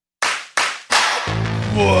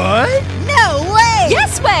What? No way!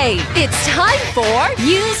 Yes way! It's time for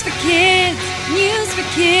News for Kids! News for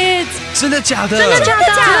Kids! 真的假的？真的假的？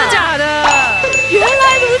真的假的？原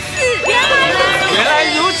来如此！原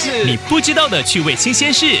来如此！你不知道的趣味新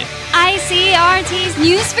鲜事 ICRT's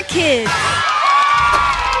News for Kids!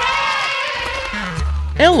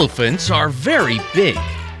 Elephants are very big.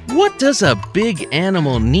 What does a big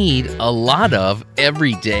animal need a lot of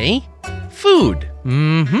every day? Food.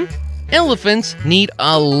 Elephants need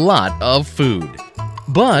a lot of food.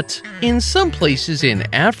 But in some places in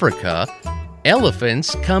Africa,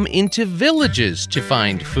 elephants come into villages to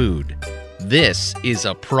find food. This is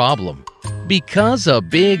a problem because a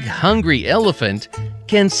big hungry elephant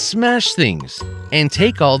can smash things and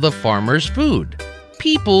take all the farmers' food.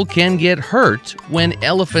 People can get hurt when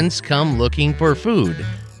elephants come looking for food,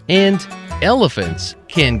 and elephants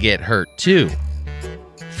can get hurt too.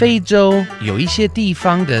 非洲有一些地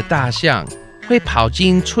方的大象会跑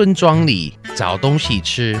进村庄里找东西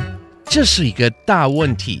吃，这是一个大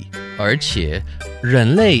问题，而且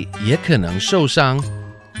人类也可能受伤。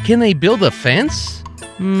Can they build a fence?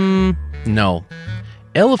 No.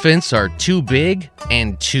 Elephants are too big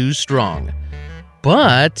and too strong.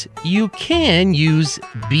 But you can use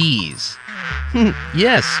bees.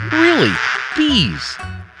 Yes, really, bees.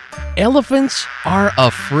 Elephants are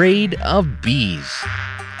afraid of bees.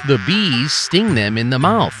 The bees sting them in the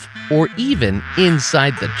mouth or even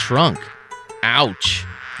inside the trunk. Ouch!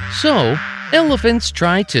 So, elephants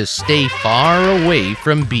try to stay far away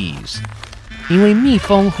from bees. 因为蜜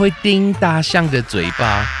蜂会叮大象的嘴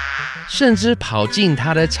巴，甚至跑进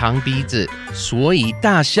它的长鼻子，所以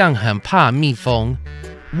大象很怕蜜蜂。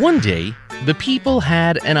One day, the people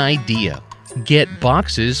had an idea. Get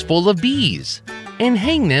boxes full of bees and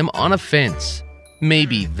hang them on a fence.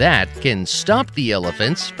 Maybe that can stop the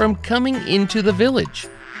elephants from coming into the village.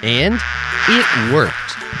 And it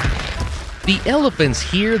worked. The elephants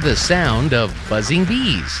hear the sound of buzzing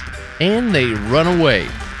bees, and they run away.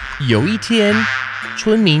 有一天，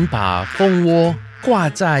村民把蜂窝挂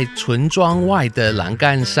在村庄外的栏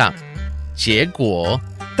杆上，结果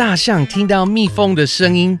大象听到蜜蜂的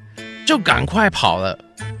声音，就赶快跑了。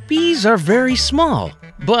Bees are very small,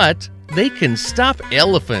 but they can stop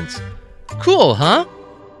elephants. Cool, huh?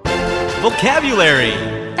 Vocabulary.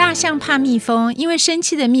 大象怕蜜蜂，因为生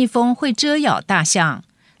气的蜜蜂会蜫咬大象。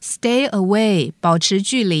Stay away， 保持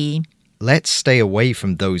距离。Let's stay away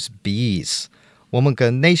from those bees. 我们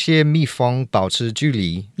跟那些蜜蜂保持距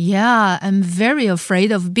离。Yeah, I'm very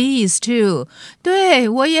afraid of bees too. 对，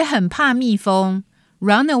我也很怕蜜蜂。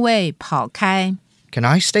Run away， 跑开。Can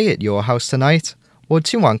I stay at your house tonight? 我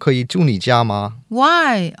今晚可以住你家吗？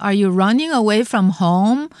 Why? Are you running away from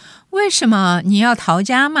home? 为什么你要逃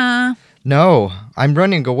家吗？ No, I'm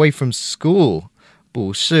running away from school.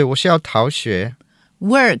 不是，我是要逃学。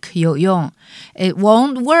Work 有用 It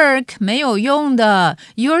won't work 没有用的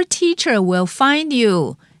Your teacher will find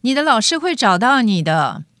you 你的老师会找到你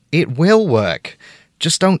的 It will work.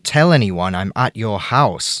 Just don't tell anyone I'm at your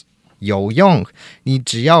house. 有用，你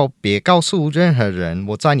只要别告诉任何人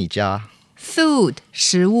我在你家。Food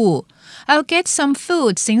食物 I'll get some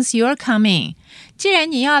food since you're coming 既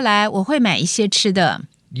然你要来我会买一些吃的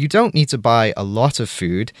You don't need to buy a lot of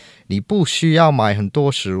food. 你不需要买很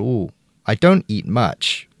多食物。I don't eat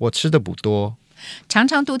much. 我吃得不多。常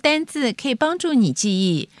常读单字可以帮助你记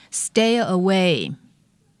忆 Stay away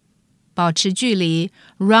保持距离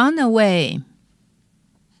Run away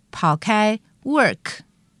跑开 Work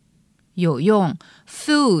有用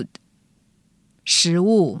Food 食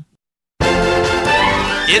物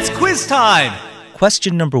It's quiz time!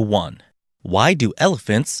 Question number 1. Why do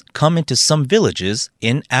elephants come into some villages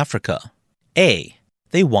in Africa? A.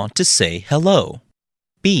 They want to say hello.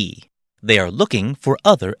 B. They are looking for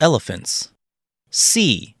other elephants.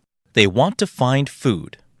 C. They want to find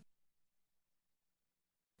food.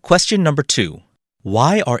 Question number 2.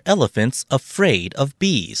 Why are elephants afraid of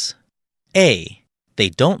bees? A. They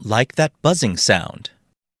don't like that buzzing sound.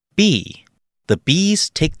 B. The bees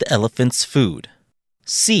take the elephants' food.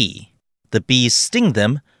 C. The bees sting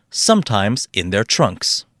them, sometimes in their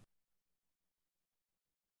trunks.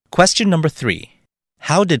 Question number 3.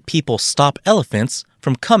 How did people stop elephants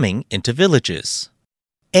from coming into villages?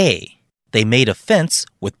 A. They made a fence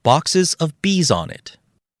with boxes of bees on it.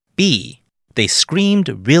 B. They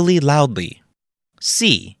screamed really loudly.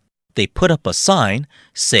 C. They put up a sign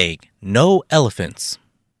saying, "No elephants."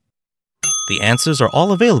 The answers are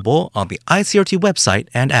all available on the ICRT website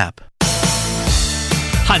and app.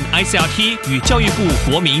 和 ICRT 与教育部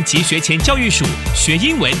国民及学前教育署学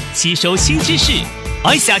英文，吸收新知识。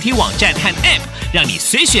ICRT 网站和 App 让你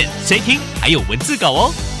随选随听，还有文字稿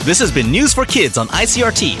哦。This has been News for Kids on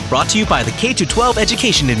ICRT, brought to you by the K-12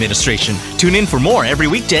 Education Administration. Tune in for more every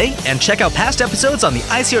weekday and check out past episodes on the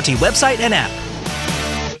ICRT website and app.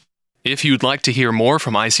 If you'd like to hear more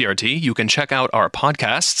from ICRT, you can check out our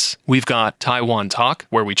podcasts. We've got Taiwan Talk,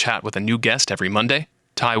 where we chat with a new guest every Monday.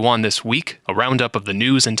 Taiwan This Week, a roundup of the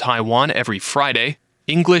news in Taiwan every Friday.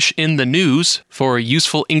 English in the News, for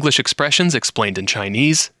useful English expressions explained in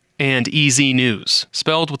Chinese. And EZ News,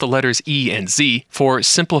 spelled with the letters E and Z, for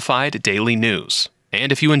simplified daily news.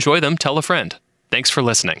 And if you enjoy them, tell a friend. Thanks for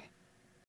listening.